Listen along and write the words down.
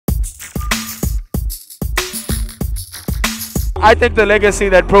I think the legacy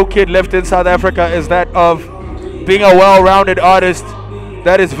that ProKid left in South Africa is that of being a well-rounded artist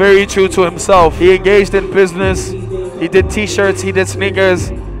that is very true to himself. He engaged in business, he did t-shirts, he did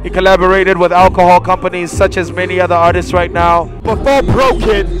sneakers, he collaborated with alcohol companies such as many other artists right now. Before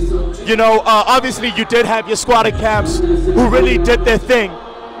ProKid, you know, obviously you did have your squatter camps who really did their thing,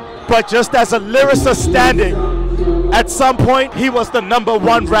 but just as a lyricist standing, at some point he was the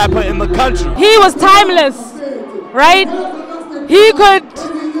 #1 rapper in the country. He was timeless, right? He could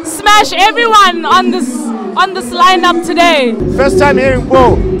smash everyone on this lineup today. First time hearing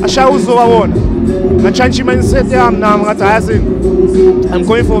Bo, ashawuzwa wona. Ngachanchima set yami nami ngathi ayazi I'm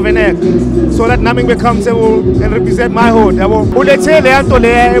going for Venek. So that nami ngibe comfortable and represent my hood, yabo. Ulethe le nto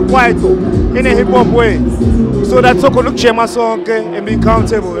le eKwaito in a hip hop way. So that's okay, look my song and be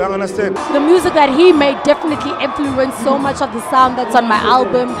comfortable, you understand? The music that he made definitely influenced so much of the sound that's on my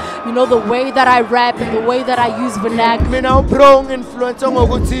album. You know, the way that I rap and the way that I use vernacular. Mina uPro influence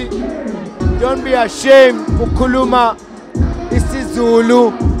ngokuthi don't be ashamed ukukhuluma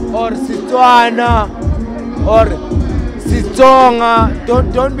isiZulu or Setswana or Sitsonga.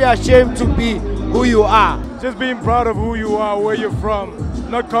 Don't be ashamed to be who you are. Just being proud of who you are, where you're from,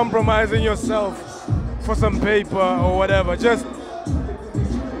 not compromising yourself for some paper or whatever. Just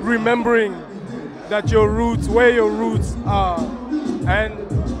remembering that your roots, where your roots are, and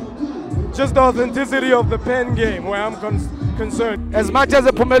just the authenticity of the pen game where I'm concerned. As much as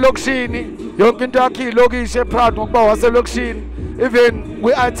a Pumelokshini, Yonkintaki, Logishe Proud, Lokshini, even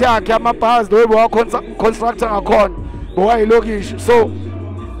we attack Yamapaz, the way we are constructing a con, boy Logish. So,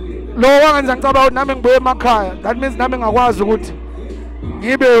 no one is about Naming Boy Makaya, that means Naming Awazuti.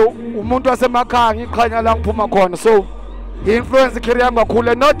 Gibe umuntu wasemakhaya ngiqhanya la ngiphuma khona, so he influenced the career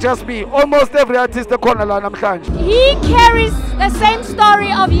kakhulu, not just me, almost every artist ekhona la namhlanje. He carries the same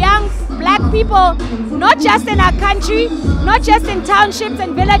story of young black people, not just in our country, not just in townships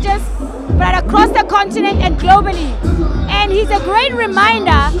and villages, but across the continent and globally. And he's a great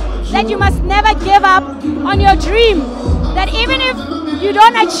reminder that you must never give up on your dream, that even if you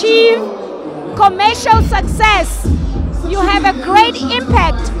don't achieve commercial success, you have a great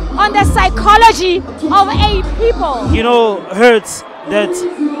impact on the psychology of a people. You know, hurts that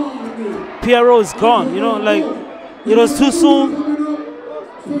PRO is gone, you know, like it was too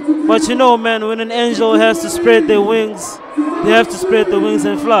soon. But you know, man, when an angel has to spread their wings, they have to spread their wings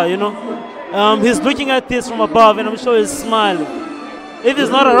and fly, you know. He's looking at this from above and I'm sure he's smiling. If he's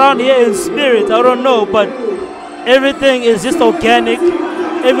not around here in spirit, I don't know, but everything is just organic.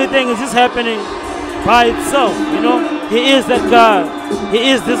 Everything is just happening by itself, you know. He is that guy.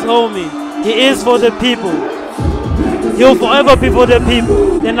 He is this homie. He is for the people. He'll forever be for the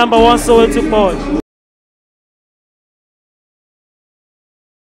people. The #1 Soweto boy.